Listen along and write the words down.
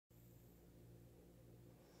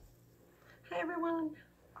everyone,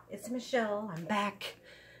 it's Michelle. I'm back.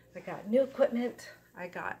 I got new equipment. I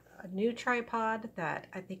got a new tripod that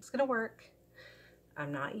I think is gonna work.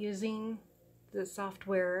 I'm not using the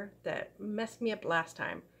software that messed me up last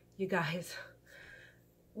time. You guys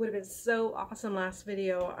would have been so awesome last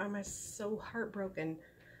video. I'm so heartbroken.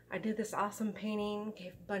 I did this awesome painting,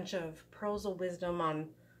 gave a bunch of pearls of wisdom on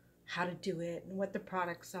how to do it and what the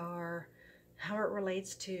products are, how it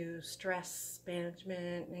relates to stress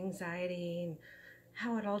management and anxiety, and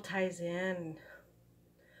how it all ties in.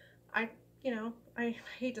 I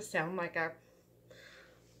hate to sound like I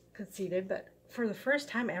conceited, but for the first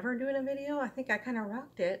time ever doing a video, I think I kind of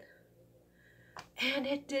rocked it. And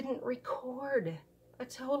it didn't record. I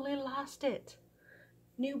totally lost it.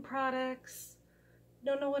 New products,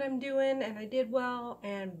 don't know what I'm doing, and I did well,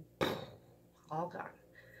 and all gone.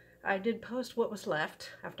 I did post what was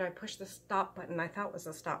left after I pushed the stop button. I thought it was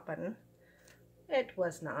the stop button. It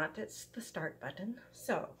was not. It's the start button.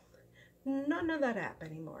 So, none of that app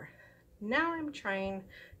anymore. Now I'm trying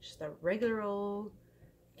just a regular old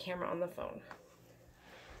camera on the phone.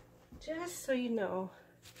 Just so you know,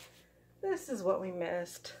 this is what we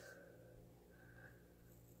missed.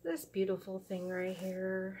 This beautiful thing right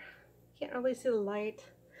here. Can't really see the light.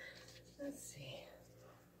 Let's see.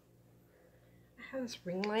 I have this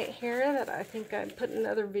ring light here that I think I put in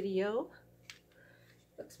another video.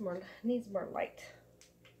 Needs more light.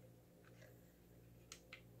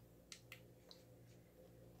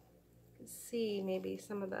 You can see maybe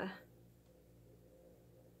some of the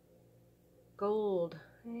gold.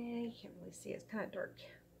 You can't really see, it's kind of dark.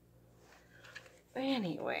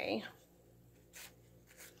 Anyway,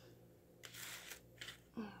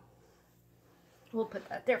 we'll put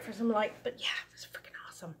that there for some light. But yeah, it was freaking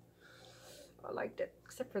awesome. I liked it,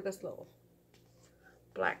 except for this little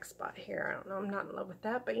black spot here. I don't know, I'm not in love with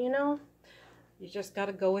that, but you know, you just got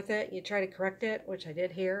to go with it. You try to correct it, which I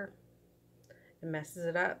did here. It messes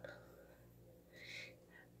it up.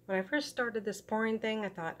 When I first started this pouring thing, I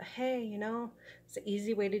thought, hey, you know, it's an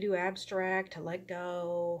easy way to do abstract, to let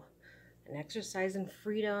go, an exercise in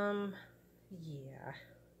freedom. Yeah,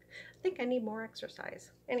 I think I need more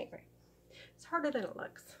exercise. Anyway, it's harder than it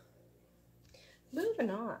looks.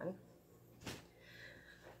 Moving on.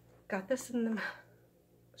 Got this in the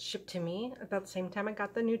shipped to me about the same time I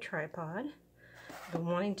got the new tripod. I've been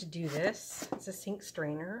wanting to do this. It's a sink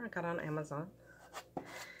strainer I got on Amazon.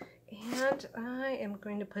 And I am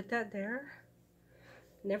going to put that there.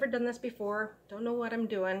 Never done this before. Don't know what I'm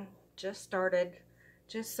doing. Just started.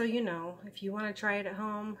 Just so you know, if you want to try it at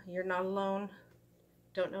home, you're not alone.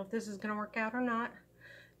 Don't know if this is going to work out or not.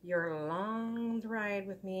 You're along the ride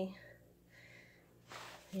with me.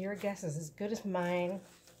 Your guess is as good as mine.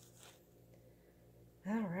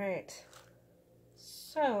 Alright.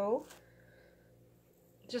 So,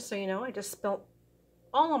 just so you know, I just spilt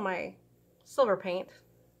all of my silver paint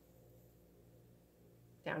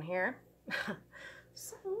down here.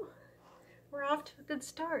 So, we're off to a good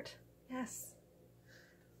start. Yes.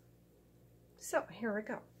 So, here we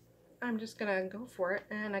go. I'm just gonna go for it,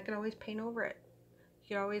 and I can always paint over it.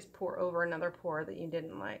 You can always pour over another pour that you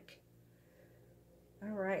didn't like.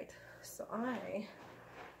 Alright, so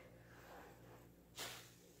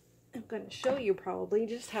I'm going to show you probably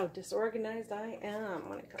just how disorganized I am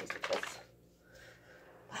when it comes to this.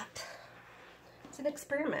 But it's an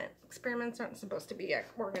experiment. Experiments aren't supposed to be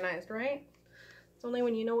organized, right? It's only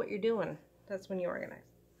when you know what you're doing, that's when you organize.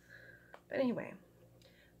 But anyway,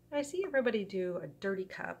 I see everybody do a dirty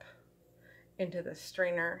cup into the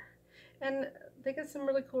strainer, and they get some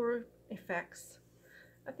really cool effects.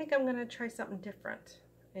 I think I'm going to try something different,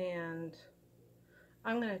 and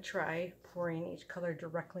I'm going to try pouring each color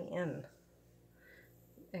directly in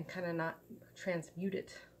and kind of not transmute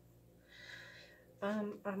it. I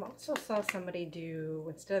also saw somebody do,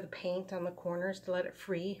 instead of the paint on the corners to let it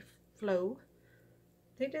free flow,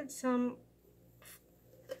 they did some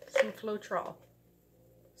Floetrol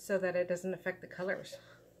so that it doesn't affect the colors.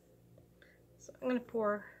 So I'm going to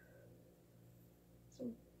pour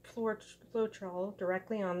some Floetrol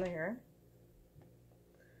directly on there.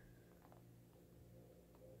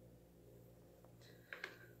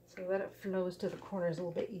 So that it flows to the corners a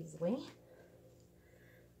little bit easily.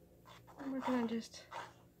 And we're going to just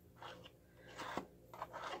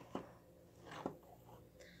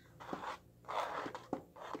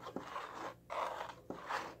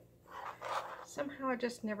somehow it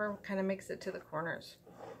just never kind of makes it to the corners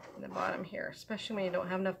in the bottom here, especially when you don't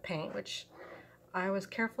have enough paint, which I was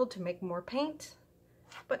careful to make more paint,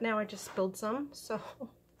 but now I just spilled some, so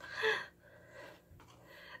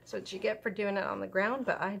that's what you get for doing it on the ground.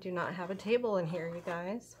 But I do not have a table in here, you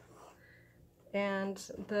guys. And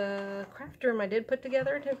the craft room I did put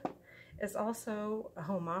together is also a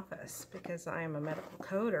home office because I am a medical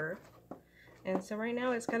coder. And so right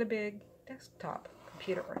now it's got a big desktop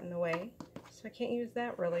computer in the way, so I can't use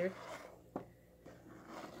that really.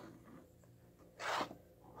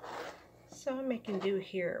 So I'm making do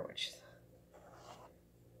here, which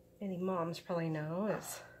any moms probably know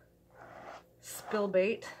is spill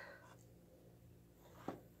bait.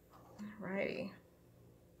 Alrighty.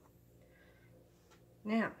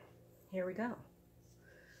 Now, here we go.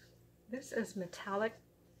 This is Metallic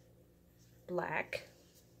Black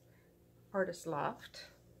Artist Loft.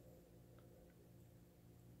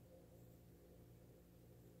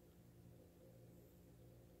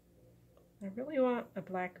 I really want a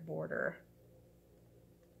black border,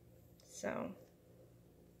 so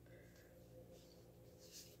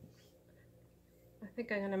I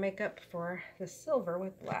think I'm going to make up for the silver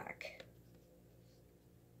with black.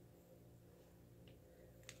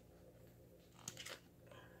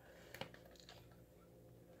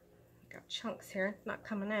 Got chunks here, not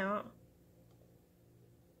coming out.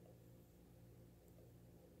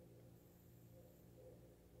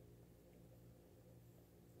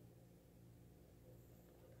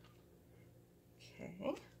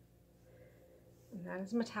 Okay, and that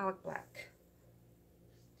is metallic black.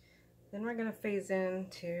 Then we're going to phase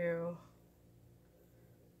into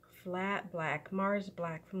flat black, Mars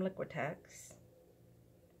black from Liquitex.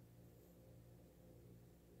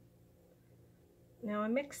 Now I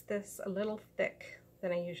mixed this a little thick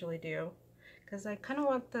than I usually do because I kind of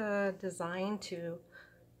want the design to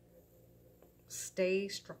stay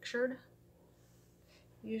structured.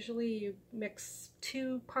 Usually you mix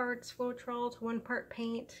 2 parts Floetrol to 1 part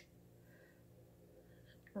paint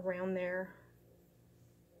around there.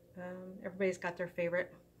 Everybody's got their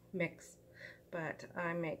favorite mix, but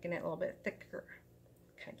I'm making it a little bit thicker,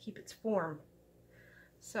 kind of keep its form.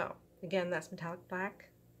 So again, that's metallic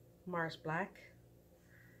black, Mars black,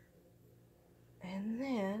 and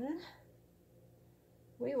then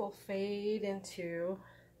we will fade into,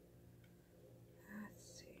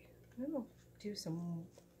 let's see, we will do some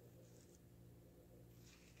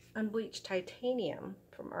Unbleached titanium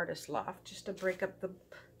from Artist Loft just to break up the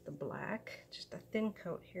black, just a thin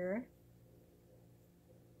coat here.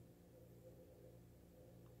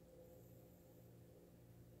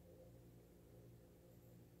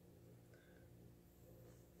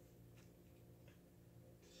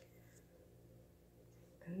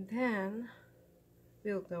 And then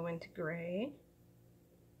we'll go into gray.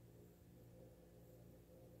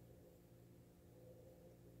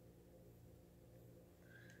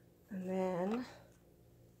 And then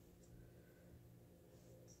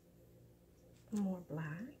more black.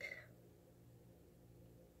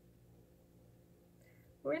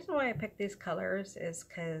 The reason why I picked these colors is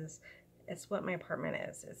because it's what my apartment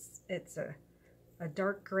is. It's a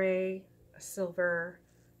dark gray, a silver,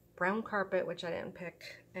 brown carpet, which I didn't pick,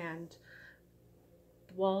 and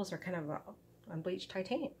the walls are kind of unbleached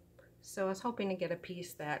titanium. So I was hoping to get a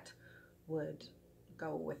piece that would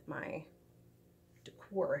go with my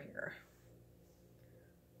decor here.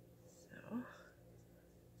 So,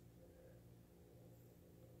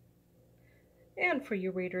 and for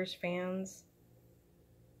you Raiders fans,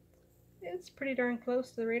 it's pretty darn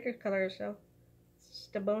close to the Raiders color, so it's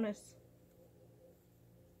just a bonus.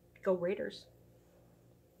 Go Raiders.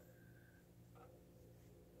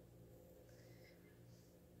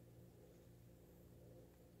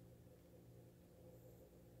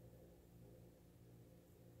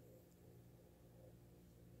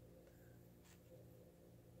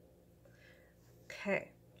 Okay.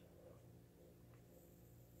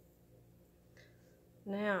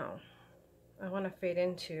 Now, I want to fade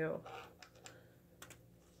into,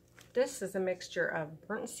 this is a mixture of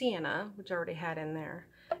burnt sienna, which I already had in there,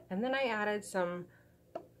 and then I added some,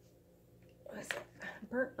 what is it,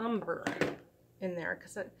 burnt umber in there,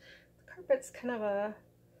 because the carpet's kind of a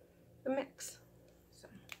mix. So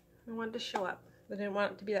I wanted to show up. I didn't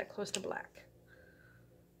want it to be that close to black.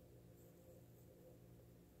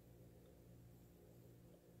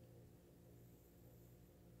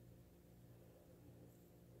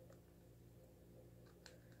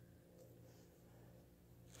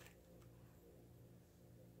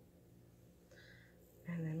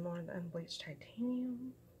 And then more of the unbleached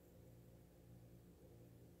titanium.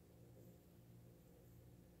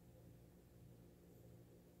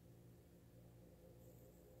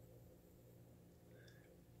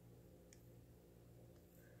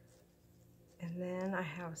 And then I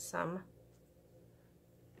have some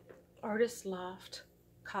Artist Loft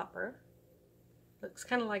copper. Looks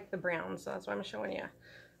kind of like the brown, so that's why I'm showing you.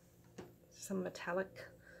 Some metallic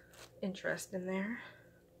interest in there.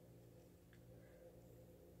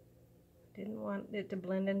 Didn't want it to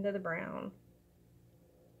blend into the brown.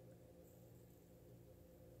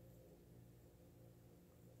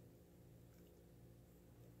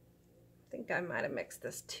 I think I might have mixed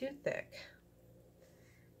this too thick.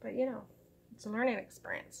 But you know, it's a learning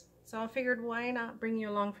experience. So I figured, why not bring you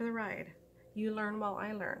along for the ride? You learn while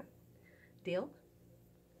I learn. Deal?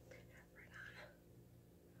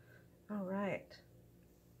 All right.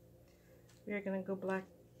 We are going to go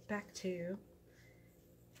back to,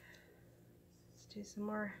 let's do some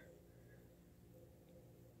more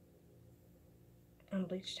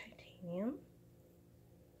unbleached titanium.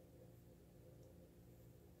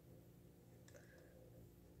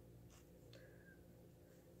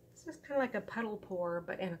 This is kind of like a puddle pour,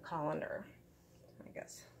 but in a colander, I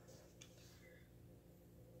guess,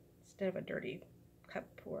 instead of a dirty cup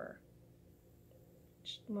pour,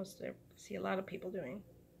 which mostly I see a lot of people doing.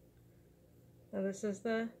 Now this is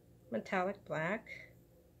the metallic black.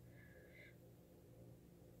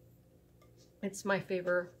 It's my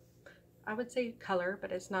favorite, I would say, color,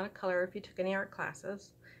 but it's not a color if you took any art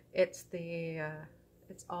classes. It's the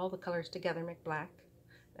it's all the colors together make black.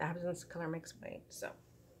 The absence of color makes white. So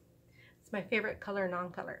it's my favorite color,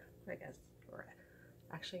 non-color, I guess, or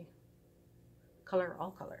actually color,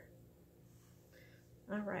 all color.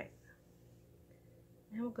 All right.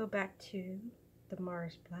 Now we'll go back to the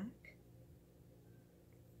Mars black.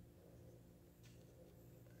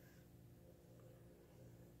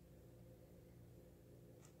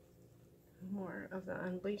 More of the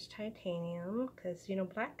unbleached titanium, because you know,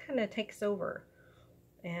 black kind of takes over,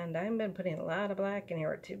 and I've been putting a lot of black in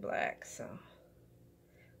here with too black, so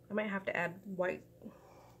I might have to add white,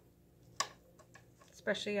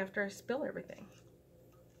 especially after I spill everything.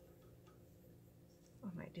 I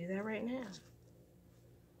might do that right now.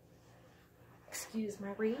 Excuse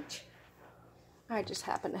my reach. I just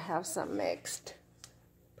happen to have some mixed.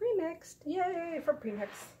 Pre-mixed. Yay for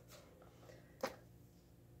pre-mix.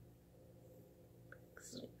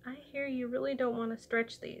 I hear you really don't want to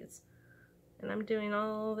stretch these. And I'm doing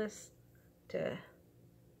all this to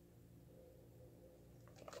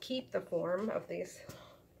keep the form of these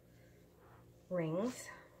rings.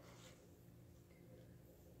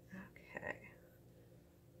 Okay.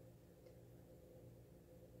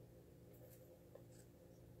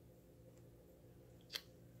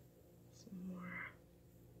 Some more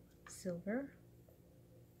silver.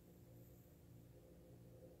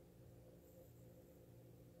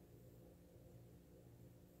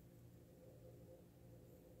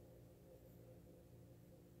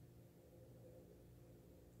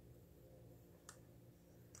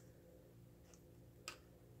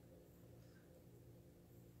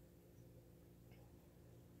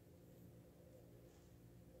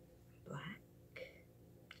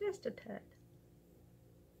 Just a tad.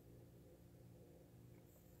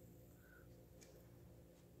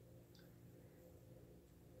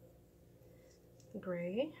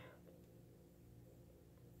 Gray.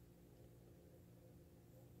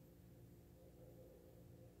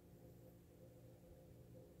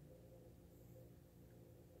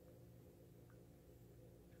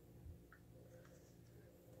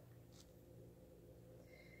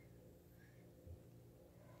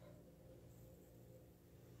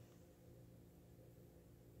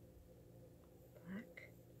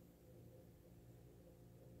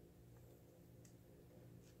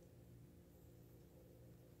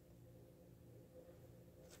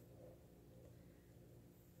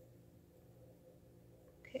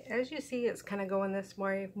 As you see, it's kind of going this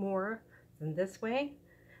way more than this way.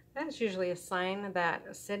 That's usually a sign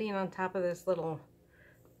that sitting on top of this little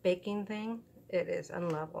baking thing, it is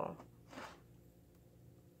unlevel.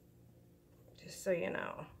 Just so you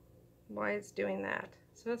know why it's doing that.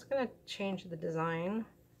 So it's going to change the design.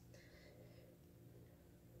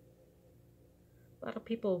 A lot of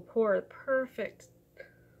people pour a perfect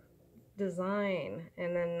design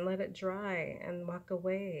and then let it dry and walk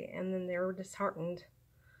away, and then they're disheartened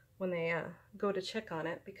when they go to check on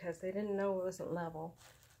it because they didn't know it wasn't level,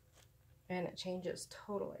 and it changes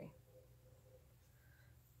totally.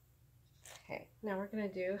 Okay, now we're going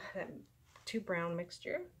to do that 2 brown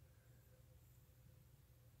mixture.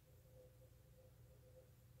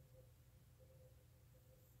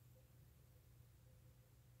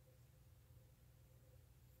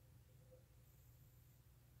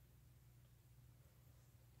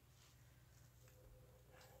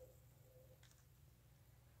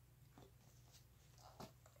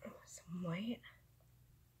 Some white.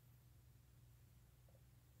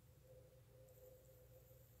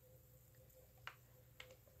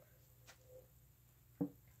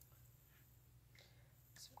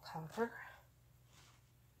 copper.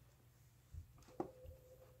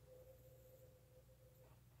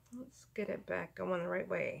 Let's get it back going the right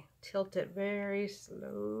way. Tilt it very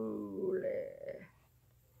slowly.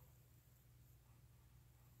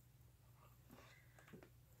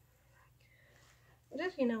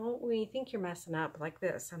 Just, you know, when you think you're messing up like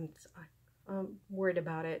this, I'm worried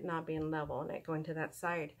about it not being level and it going to that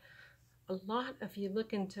side. A lot, if you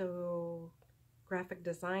look into graphic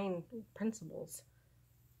design principles,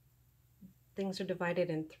 things are divided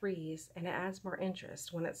in threes and it adds more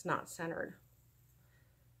interest when it's not centered.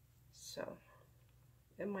 So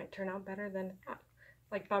it might turn out better than,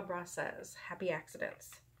 like Bob Ross says, happy accidents.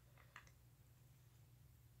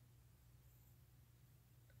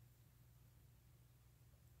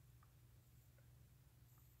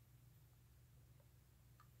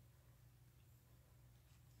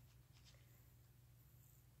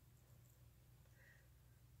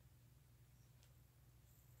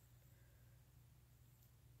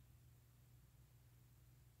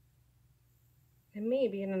 And me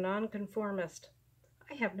being a nonconformist,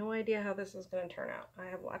 I have no idea how this is going to turn out. I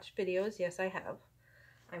have watched videos. Yes, I have.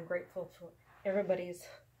 I'm grateful for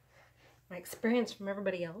my experience from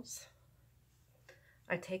everybody else.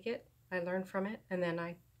 I take it, I learn from it, and then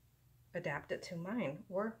I adapt it to mine.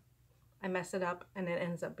 Or I mess it up and it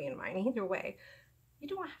ends up being mine. Either way, you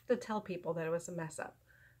don't have to tell people that it was a mess up.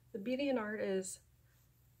 The beauty in art is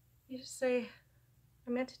you just say,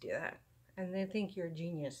 I meant to do that. And they think you're a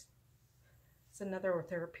genius. It's another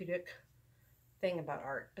therapeutic thing about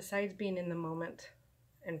art. Besides being in the moment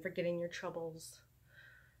and forgetting your troubles,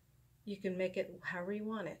 you can make it however you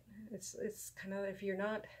want it. It's kind of, if you're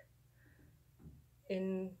not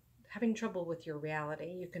having trouble with your reality,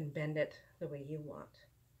 you can bend it the way you want.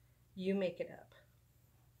 You make it up.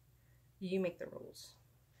 You make the rules.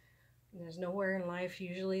 And there's nowhere in life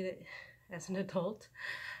usually that, as an adult,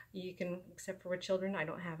 you can, except for with children, I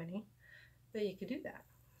don't have any, that you could do that.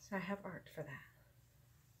 So I have art for that.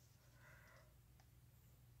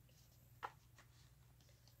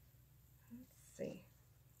 Let's see.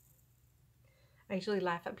 I usually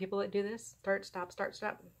laugh at people that do this. Start, stop, start,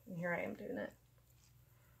 stop. And here I am doing it.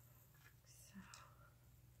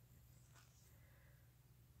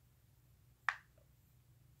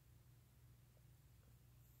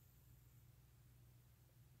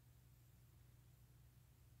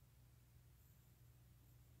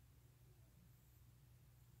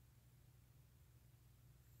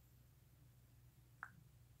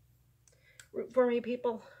 Root for me,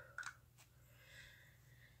 people.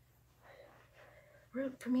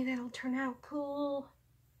 Root for me, that'll turn out cool.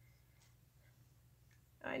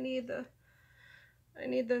 I need the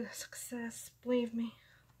success, believe me.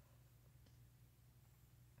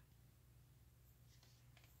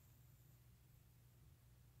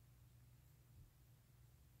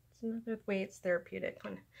 It's another way it's therapeutic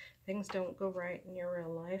when things don't go right in your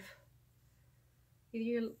real life. Either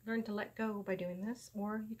you learn to let go by doing this,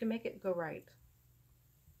 or you can make it go right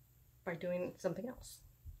by doing something else.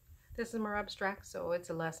 This is more abstract, so it's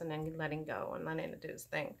a lesson in letting go and letting it do its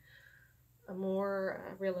thing. A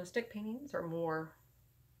more realistic paintings are more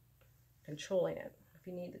controlling it, if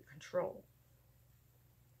you need the control.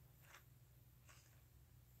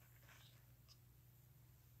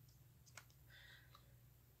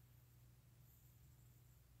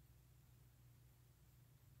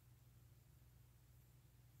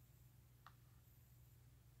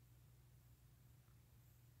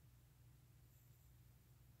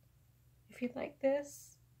 If you like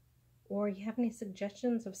this, or you have any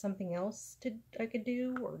suggestions of something else I could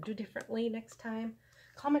do or do differently next time,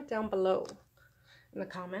 comment down below in the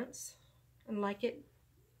comments and like it.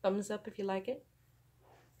 Thumbs up if you like it.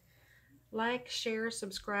 Like, share,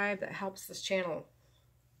 subscribe. That helps this channel,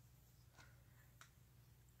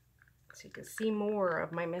 so you can see more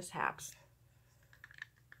of my mishaps.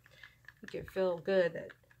 You can feel good that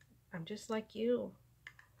I'm just like you.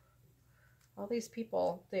 All these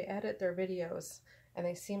people, they edit their videos and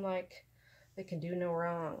they seem like they can do no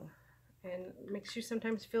wrong, and it makes you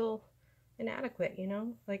sometimes feel inadequate, you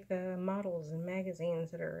know, like the models in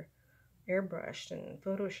magazines that are airbrushed and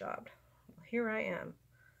photoshopped. Well, here I am,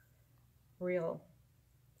 real.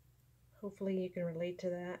 Hopefully you can relate to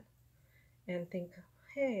that and think,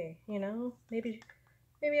 hey, you know, maybe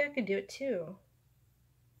I could do it too.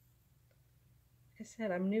 Like I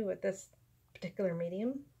said, I'm new at this particular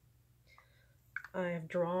medium. I've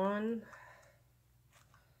drawn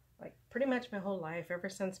like pretty much my whole life, ever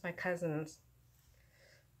since my cousin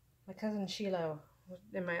Sheila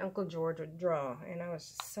and my Uncle George would draw, and I was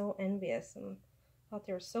just so envious and thought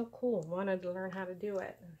they were so cool, wanted to learn how to do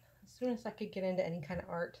it. And as soon as I could get into any kind of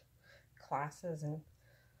art classes and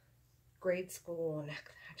grade school, and I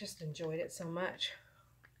just enjoyed it so much.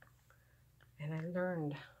 And I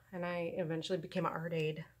learned, and I eventually became an art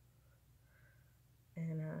aide.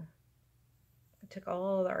 And I took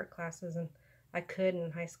all the art classes, and I could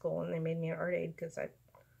in high school, and they made me an art aide because I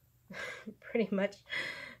pretty much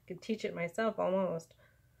could teach it myself almost.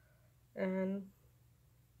 And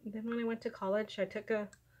then when I went to college, I took a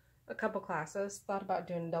couple classes, thought about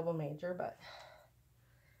doing a double major, but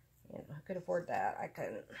you know, I could afford that. I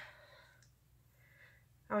couldn't.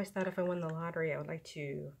 I always thought if I won the lottery, I would like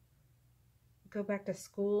to go back to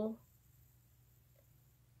school,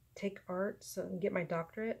 take arts, and get my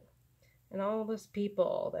doctorate. And all those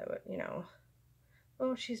people that would, you know,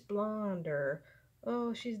 oh, she's blonde, or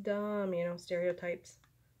oh, she's dumb, you know, stereotypes.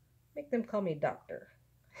 Make them call me doctor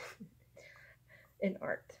in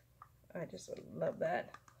art. I just would love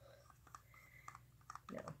that.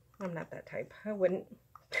 No, I'm not that type. I wouldn't.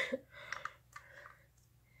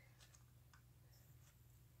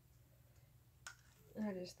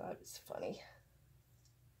 I just thought it was funny.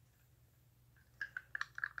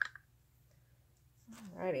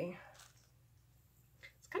 Alrighty.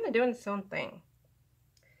 It's kind of doing its own thing.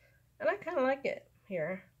 And I kind of like it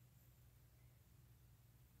here.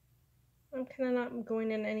 I'm kind of not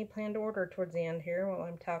going in any planned order towards the end here while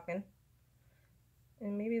I'm talking.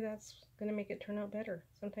 And maybe that's going to make it turn out better.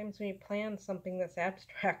 Sometimes when you plan something that's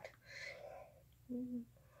abstract,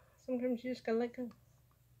 sometimes you just gotta let go.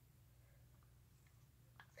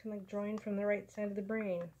 It's kind of like drawing from the right side of the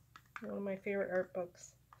brain. One of my favorite art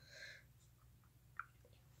books.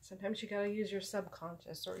 Sometimes you gotta use your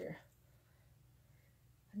subconscious or a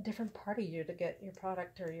different part of you to get your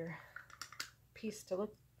product or your piece to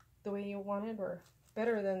look the way you want it, or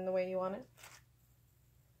better than the way you want it.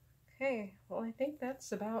 Okay, well, I think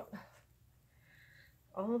that's about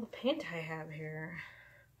all the paint I have here.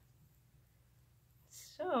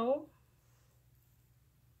 So,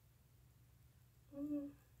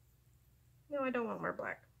 no, I don't want more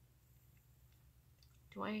black.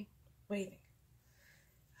 Do I? What do you think?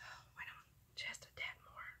 Oh, why not just a tad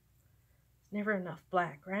more? It's never enough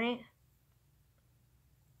black, right?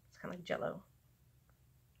 It's kind of like Jello.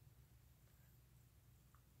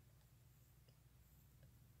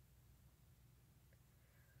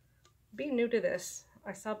 Being new to this,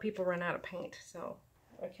 I saw people run out of paint, so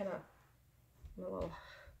I'm a little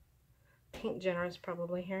paint generous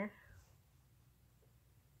probably here.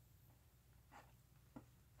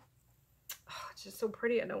 Oh, it's just so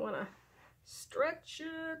pretty. I don't want to stretch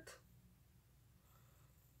it.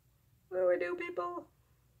 What do I do, people?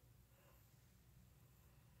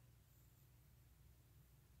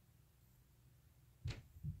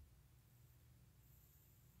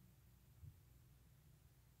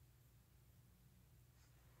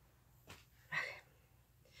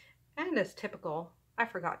 And as typical, I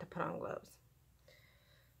forgot to put on gloves.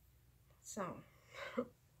 So,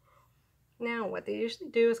 now what they usually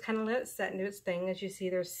do is kind of let it set and do its thing. As you see,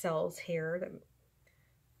 there's cells here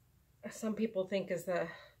that some people think is the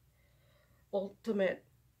ultimate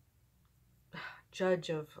judge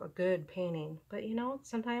of a good painting. But you know,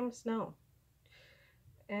 sometimes no.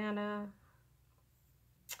 And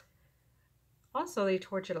also they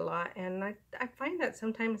torch it a lot. And I find that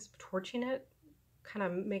sometimes torching it kind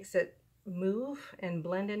of makes it move and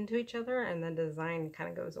blend into each other, and the design kind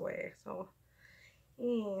of goes away. So yeah,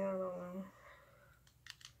 I don't know.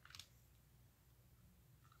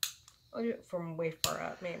 I'll do it from way far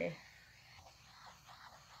up maybe.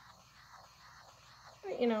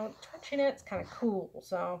 But you know, touching it's kind of cool,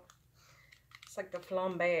 so it's like the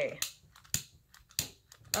flambe.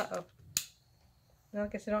 Uh-oh. Well, I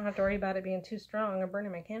guess I don't have to worry about it being too strong or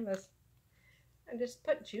burning my canvas. I just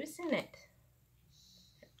put juice in it.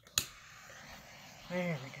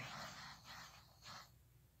 There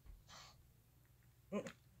we go.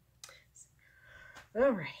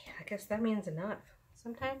 Alright, I guess that means enough.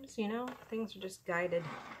 Sometimes, you know, things are just guided.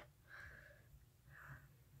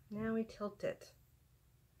 Now we tilt it.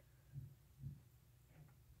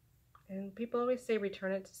 And people always say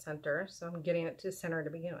return it to center, so I'm getting it to center to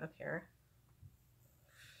begin with here.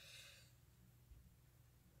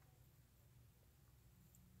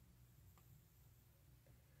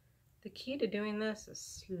 The key to doing this is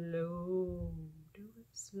slow. Do it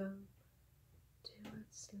slow. Do it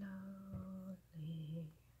slowly.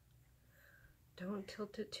 Don't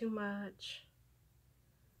tilt it too much.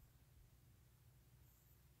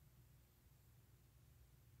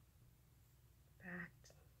 Back.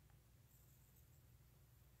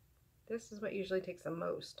 This is what usually takes the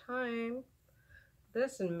most time.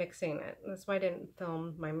 This and mixing it. That's why I didn't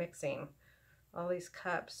film my mixing. All these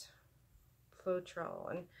cups.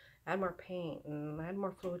 Floetrol, add more paint and add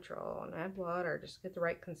more Floetrol and add water just to get the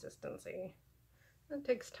right consistency. It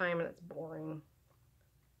takes time and it's boring.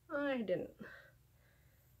 I didn't.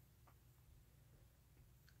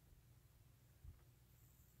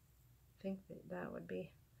 Think that that would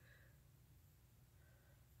be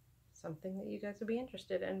something that you guys would be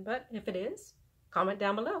interested in, but if it is, comment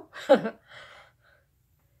down below. Comment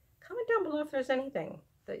down below if there's anything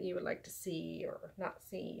that you would like to see or not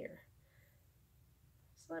see, or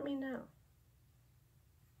just let me know.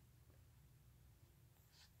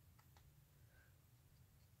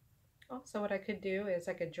 Also, what I could do is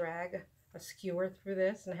I could drag a skewer through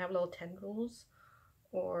this and have little tendrils,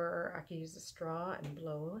 or I could use a straw and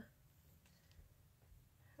blow.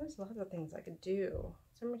 There's lots of things I could do.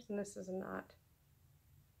 For some reason this is not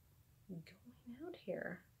going out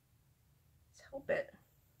here. Let's help it.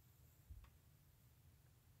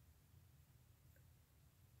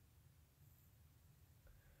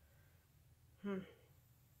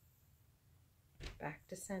 Back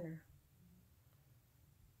to center.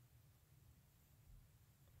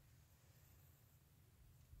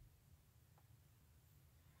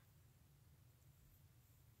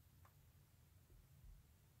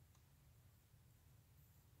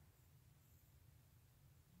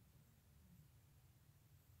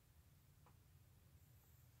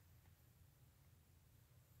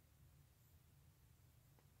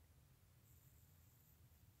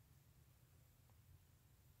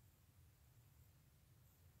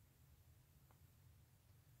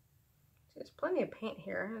 There's plenty of paint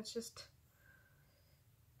here. It's just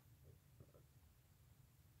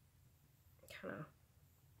kind of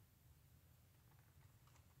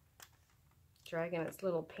dragging its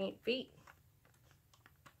little paint feet.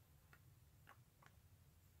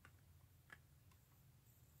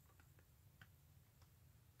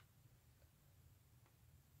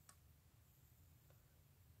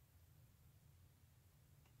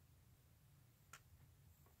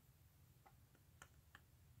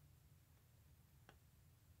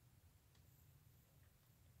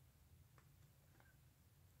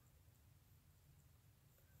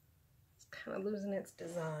 Kind of losing its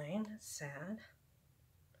design. It's sad.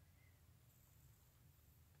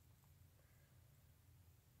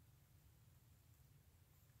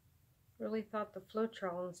 Really thought the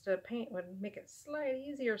Floetrol instead of paint would make it slightly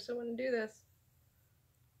easier so I wouldn't do this.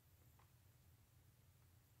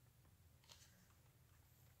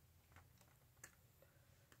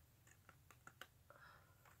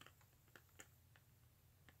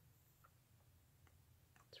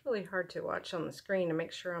 It's really hard to watch on the screen to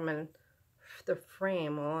make sure I'm in the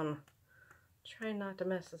frame while I'm trying not to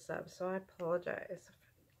mess this up, so I apologize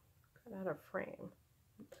if I got out of frame.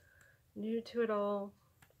 New to it all.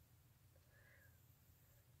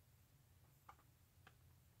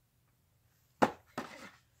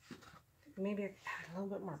 Maybe I could add a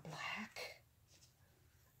little bit more black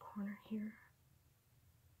corner here.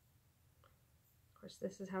 Of course,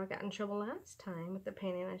 this is how I got in trouble last time with the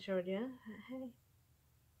painting I showed you. Hey.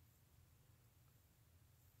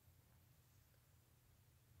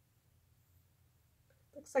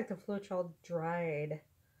 Looks like the Floetrol dried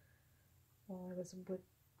while I was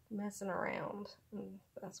messing around, and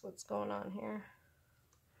that's what's going on here.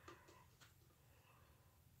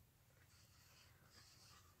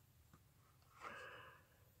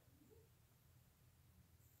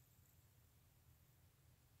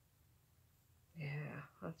 Yeah,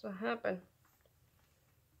 that's what happened.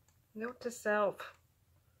 Note to self: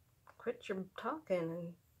 quit your talking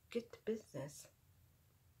and get to business.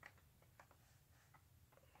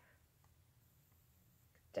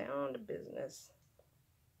 Down to business.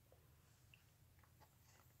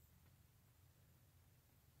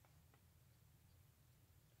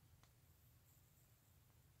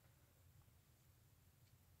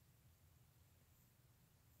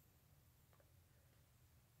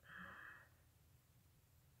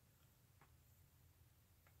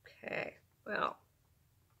 Okay, well,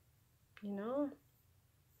 you know,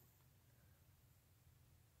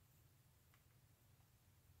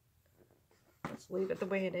 let's leave it the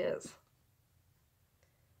way it is.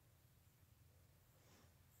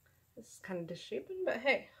 This is kind of misshapen, but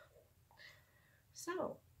hey.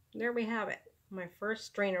 So, there we have it. My first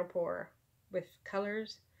strainer pour with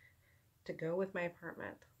colors to go with my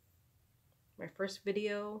apartment. My first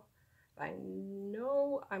video. I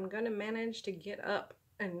know I'm going to manage to get up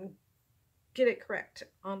and get it correct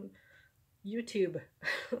on YouTube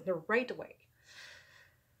the right way.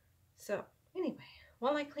 So, anyway,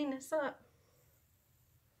 while I clean this up,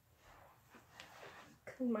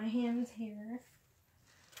 clean my hands here.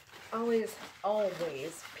 Always,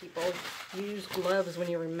 people, use gloves when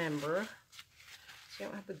you remember. You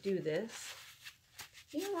don't have to do this.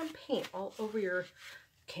 You don't want to paint all over your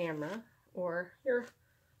camera or your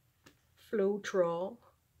Floetrol.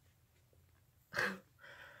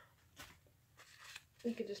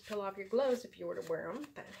 You could just peel off your gloves if you were to wear them,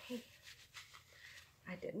 but hey,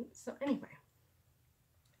 I didn't. So anyway,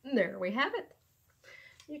 there we have it.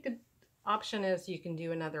 You could, option is you can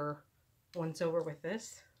do another once over with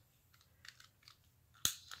this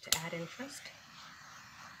to add interest.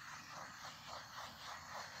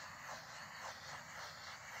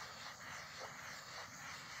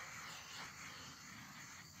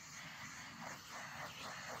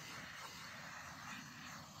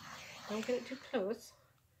 Don't get it too close.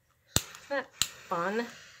 Isn't that fun?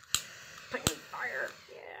 Putting fire,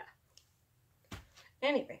 yeah.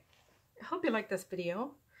 Anyway, I hope you liked this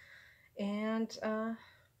video, and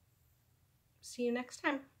see you next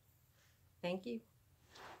time. Thank you.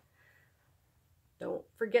 Don't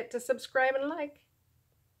forget to subscribe and like.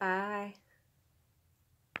 Bye.